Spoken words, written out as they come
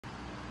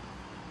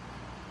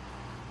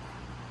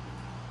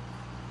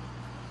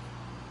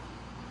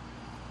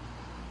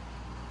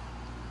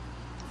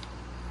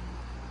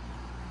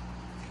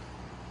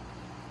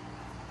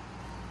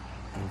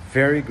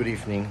Very good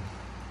evening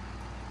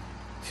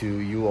to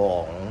you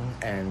all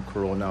and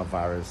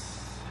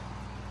coronavirus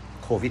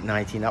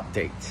COVID-19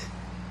 update.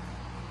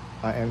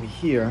 I am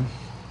here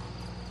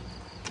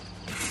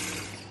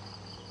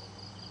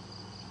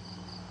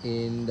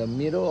in the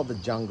middle of the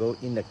jungle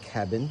in the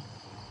cabin.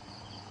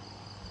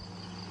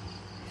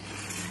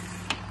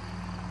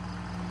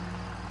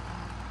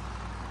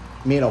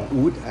 Made of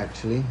wood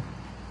actually.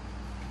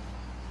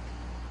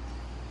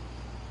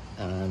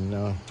 And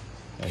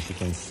as you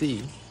can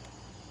see,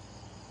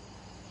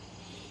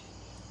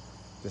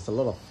 there's a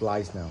lot of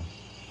flies now.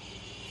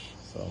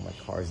 So my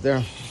car is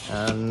there,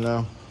 and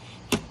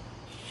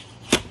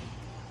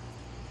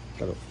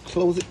gotta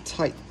close it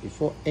tight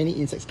before any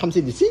insects comes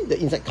in. You see, the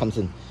insect comes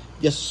in.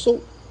 They're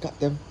so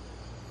goddamn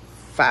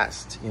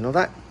fast. You know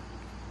that?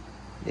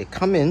 They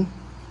come in,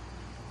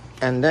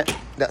 and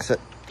that's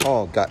it.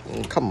 Oh God!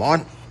 Come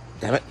on!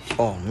 Damn it!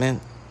 Oh man!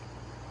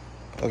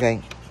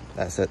 Okay,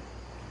 that's it.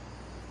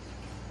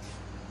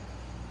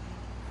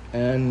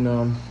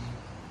 And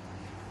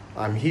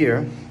I'm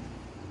here.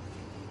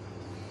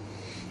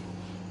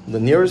 The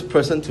nearest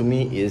person to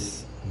me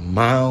is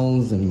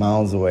miles and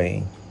miles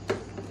away.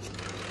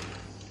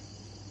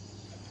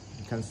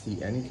 You can't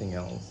see anything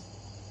else.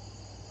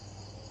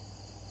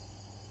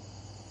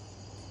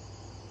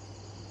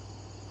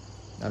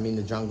 I'm in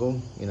the jungle,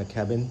 in a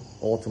cabin,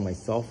 all to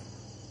myself.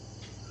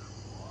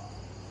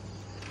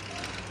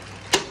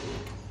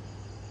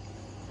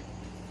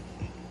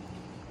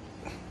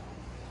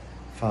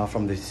 Far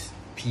from these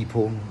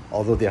people,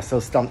 although there are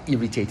still some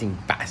irritating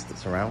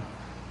bastards around.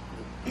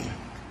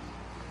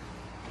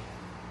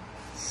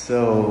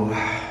 So,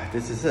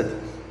 this is it.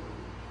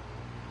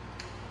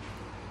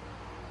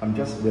 I'm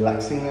just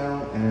relaxing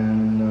now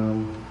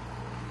and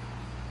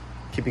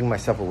keeping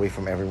myself away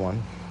from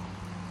everyone.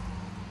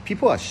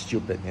 People are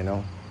stupid, you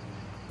know.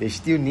 They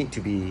still need to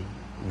be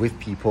with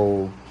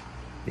people.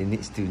 They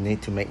need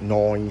to make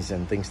noise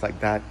and things like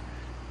that.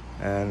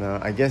 And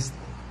I guess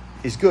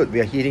it's good.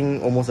 We are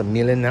hitting almost 1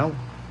 million now.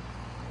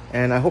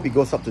 And I hope it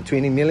goes up to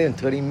 20 million,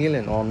 30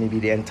 million, or maybe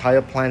the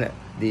entire planet.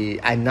 The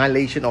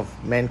annihilation of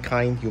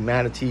mankind,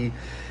 humanity,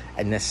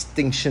 an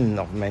extinction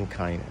of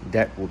mankind.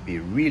 That would be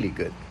really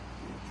good.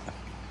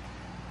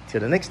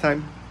 Till the next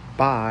time,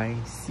 bye,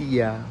 see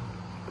ya.